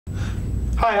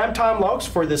Hi, I'm Tom Laux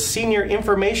for the Senior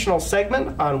Informational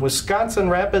segment on Wisconsin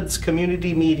Rapids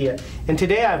Community Media. And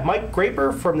today I have Mike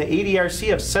Draper from the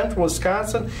ADRC of Central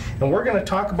Wisconsin, and we're going to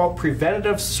talk about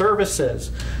preventative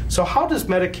services. So how does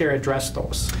Medicare address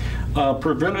those?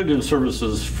 Preventative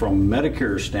services from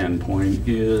Medicare standpoint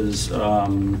is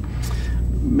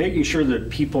making sure that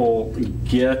people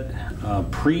get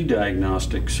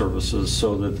pre-diagnostic services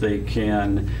so that they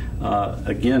can,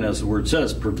 again, as the word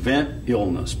says, prevent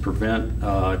illness, prevent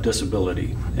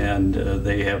disability. And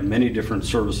they have many different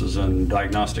services and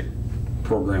diagnostic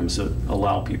programs that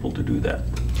allow people to do that.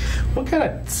 What kind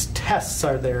of tests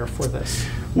are there for this?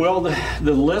 Well,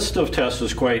 the list of tests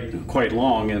is quite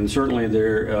long, and certainly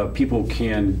there people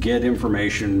can get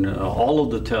information. All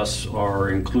of the tests are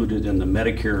included in the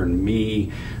Medicare and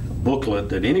Me booklet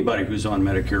that anybody who's on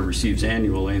Medicare receives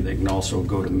annually. They can also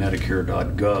go to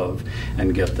medicare.gov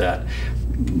and get that.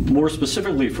 More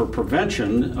specifically for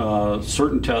prevention,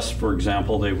 certain tests, for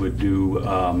example, they would do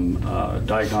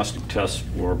diagnostic tests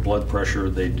for blood pressure.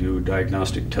 They do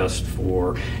diagnostic tests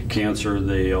for cancer.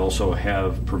 They also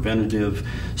have preventative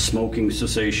smoking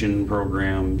cessation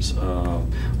programs,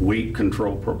 weight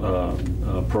control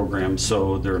programs.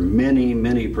 So there are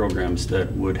many programs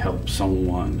that would help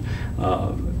someone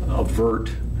avert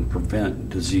and prevent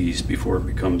disease before it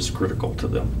becomes critical to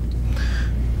them.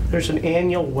 There's an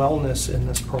annual wellness in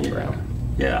this program.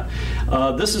 Yeah.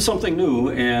 This is something new,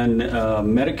 and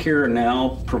Medicare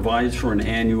now provides for an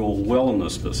annual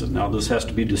wellness visit. Now, this has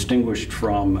to be distinguished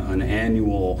from an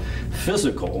annual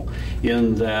physical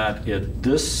in that at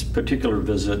this particular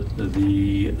visit,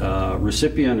 the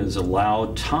recipient is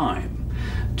allowed time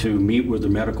to meet with the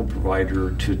medical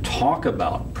provider to talk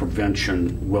about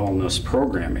prevention wellness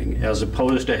programming, as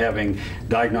opposed to having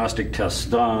diagnostic tests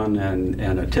done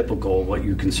and a typical, what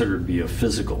you consider to be a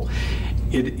physical.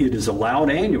 It is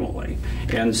allowed annually,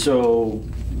 and so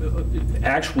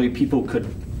actually people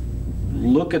could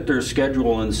look at their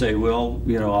schedule and say, well,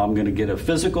 you know, I'm going to get a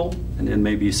physical, and then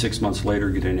maybe 6 months later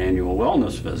get an annual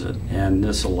wellness visit. And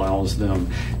this allows them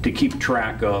to keep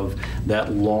track of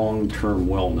that long-term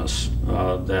wellness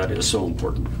that is so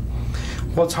important.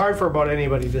 Well, it's hard for about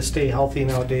anybody to stay healthy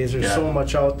nowadays. There's so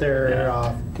much out there,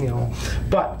 you know.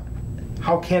 But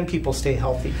how can people stay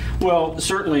healthy? Well,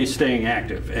 certainly staying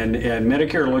active, and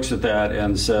Medicare looks at that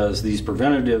and says these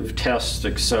preventative tests,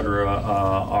 etc.,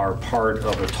 are part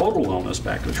of a total wellness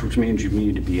package, which means you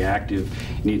need to be active,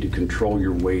 you need to control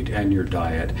your weight and your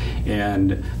diet,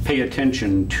 and pay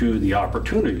attention to the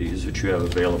opportunities that you have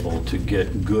available to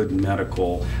get good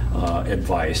medical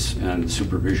advice and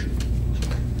supervision.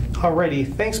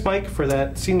 Alrighty, thanks Mike for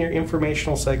that senior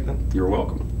informational segment. You're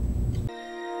welcome.